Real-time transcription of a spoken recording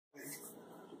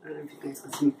I don't know if you guys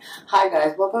can see me. Hi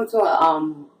guys, welcome to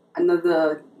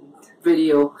another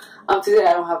video. Today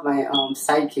I don't have my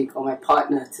sidekick or my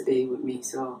partner today with me,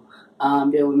 so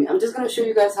bear with me. I'm just gonna show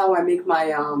you guys how I make my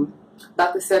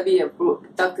Dr.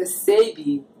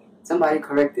 Sebi. Somebody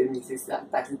corrected me, since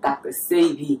Dr.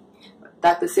 Sebi.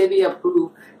 Dr. Sebi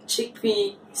approved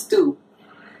chickpea stew.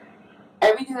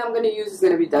 Everything I'm gonna use is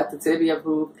gonna be Dr. Sebi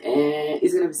approved, and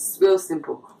it's gonna be real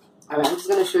simple. Alright, I'm just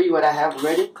gonna show you what I have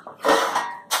already.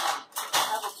 I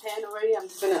have a pan already. I'm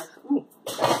just gonna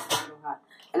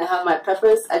and I have my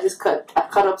peppers. I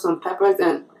cut up some peppers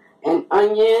and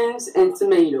onions and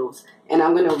tomatoes, and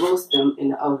I'm gonna roast them in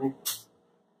the oven.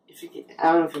 If you can,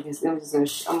 I don't know if you can see. I'm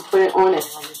gonna put it on and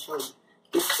I'll just show you.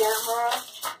 This camera,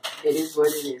 it is what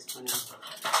it is for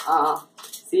now.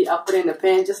 See, I'll put it in the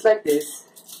pan just like this.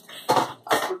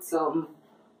 I'll put some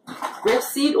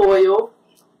grapeseed oil.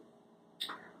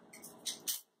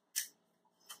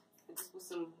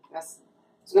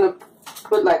 I'm gonna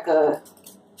put like a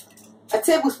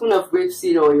tablespoon of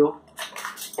grapeseed oil,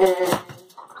 and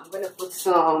I'm gonna put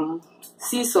some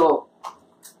sea salt,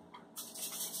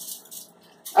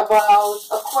 about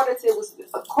a quarter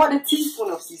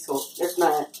teaspoon of sea salt. Let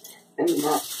me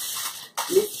not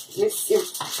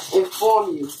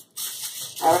inform you.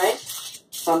 All right.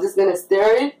 So I'm just gonna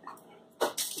stir it.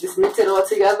 Just mix it all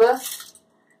together.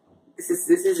 This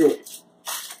is it.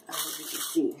 I hope you can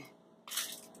see it.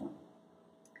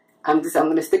 I'm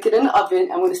gonna stick it in the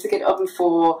oven. I'm gonna stick it in the oven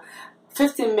for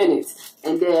 15 minutes,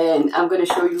 and then I'm gonna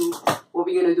show you what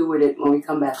we're gonna do with it when we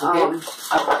come back. Okay.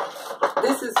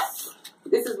 This is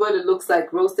what it looks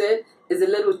like roasted. It's a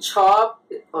little charred,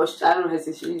 or I don't know how to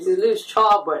say. It's a little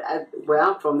charred, but where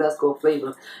I'm from, that's called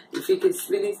flavor. If you can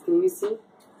really, can you see?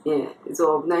 Yeah, it's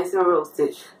all nice and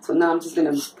roasted. So now I'm just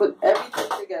gonna put everything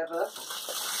together.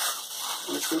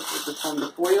 I'm gonna take from the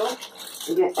foil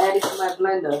and then add it to my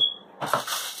blender.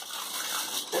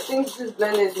 I think this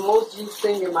blender is the most used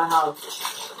thing in my house.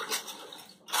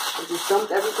 I just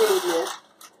dumped everything in here.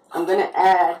 I'm gonna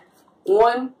add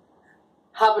one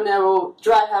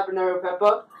dry habanero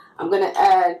pepper. I'm gonna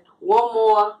add one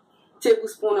more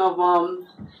tablespoon of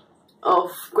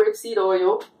grapeseed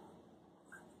oil,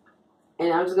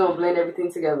 and I'm just gonna blend everything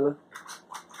together.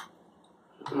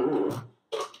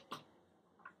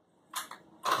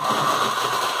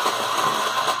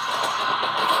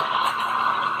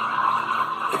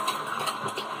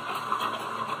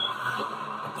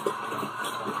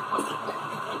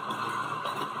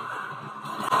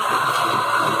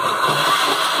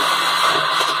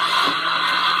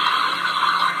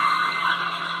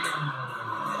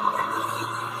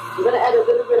 I'm going to add a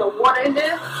little bit of water in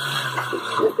there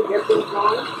just to get things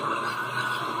going.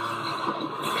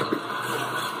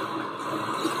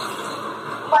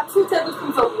 About 2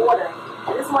 tablespoons of water.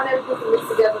 I just want everything to mix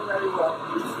together very well.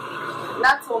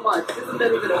 Not so much, just a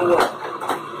little bit of water.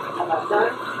 Am I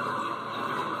done?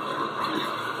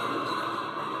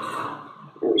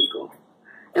 There we go.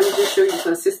 Let me just show you the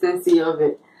consistency of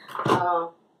it.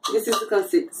 This is the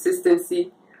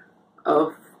consistency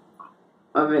of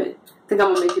it. I think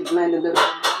I'm gonna make it blend a little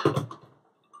bit more.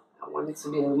 I want it to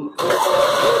be a little bit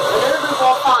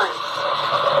more fine.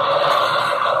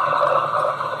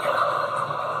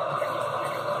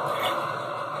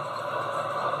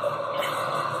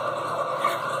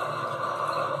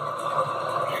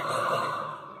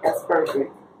 That's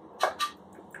perfect.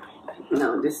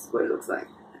 Now this is what it looks like.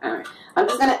 Alright. I'm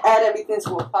just gonna add everything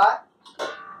to a pot.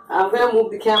 I'm gonna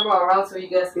move the camera around so you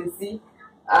guys can see.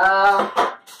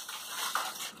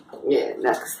 Yeah,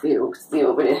 that's still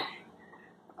over there.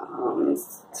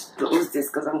 Let's close this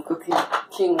because I'm cooking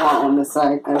quinoa on the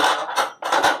side. I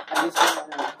just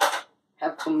want to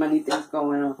have too many things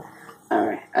going on. All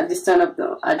right, I just turn on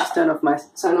my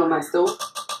stove.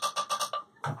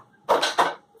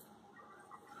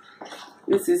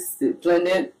 This is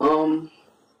blended. I'm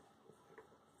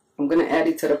gonna add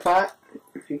it to the pot,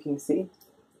 if you can see.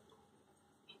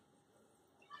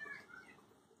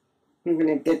 I'm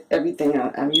gonna get everything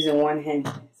out. I'm using one hand,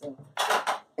 so.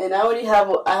 And I already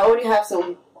have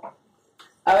some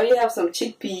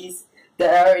chickpeas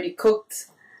that I already cooked.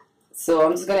 So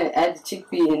I'm just gonna add the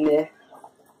chickpea in there.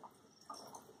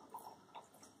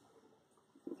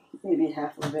 Maybe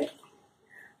half of it.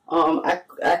 I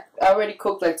already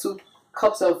cooked like 2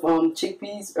 cups of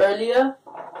chickpeas earlier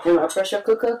in my pressure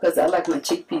cooker because I like my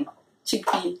chickpea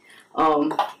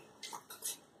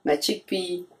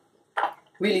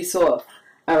really soft.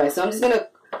 Alright, so I'm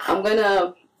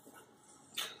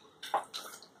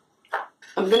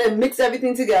gonna mix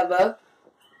everything together.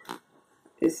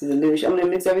 This is a little. I'm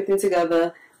gonna mix everything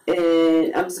together,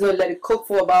 and I'm just gonna let it cook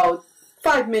for about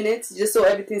 5 minutes, just so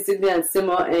everything sits there and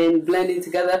simmer and blending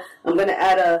together. I'm gonna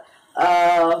add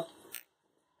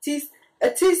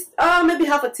maybe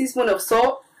half a teaspoon of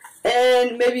salt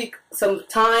and maybe some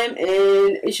thyme,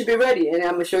 and it should be ready. And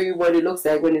I'm gonna show you what it looks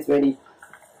like when it's ready.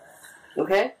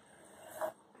 Okay.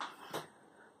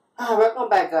 Welcome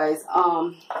back, guys.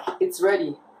 It's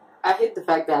ready. I hate the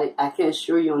fact that I can't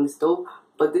show you on the stove,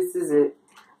 but this is it.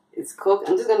 It's cooked.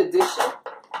 I'm just gonna dish it,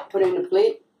 put it in a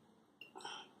plate,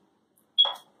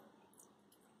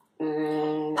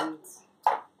 and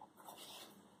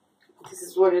this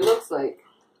is what it looks like.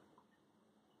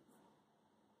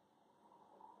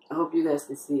 I hope you guys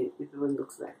can see it. This is what it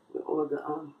looks like with all the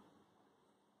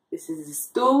This is the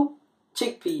stew,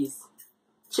 chickpeas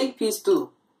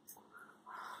stew.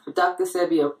 Dr.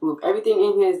 Sebi approved. Everything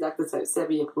in here is Dr.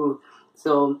 Sebi approved.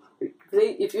 So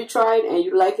if you tried and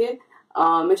you like it,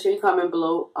 make sure you comment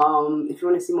below. If you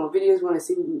want to see more videos, want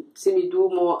to see me do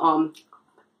more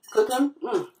cooking.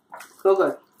 So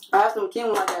good. I have some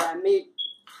quinoa that I made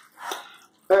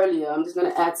earlier. I'm just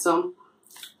gonna add some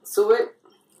to it,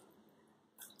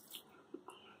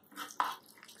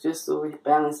 just so we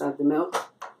balance out the milk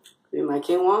with my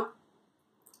quinoa.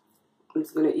 I'm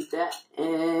just gonna eat that,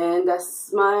 and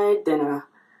that's my dinner.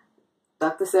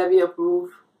 Dr. Sebi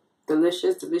approved.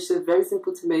 Delicious, delicious, very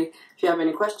simple to make. If you have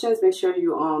any questions, make sure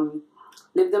you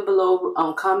leave them below.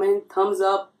 Comment, thumbs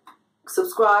up,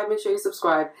 subscribe. Make sure you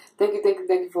subscribe. Thank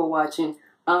you for watching.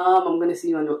 I'm gonna see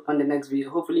you on the next video.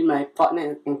 Hopefully my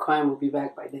partner in crime will be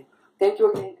back by then. Thank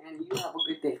you again, and you have a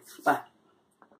good day. Bye.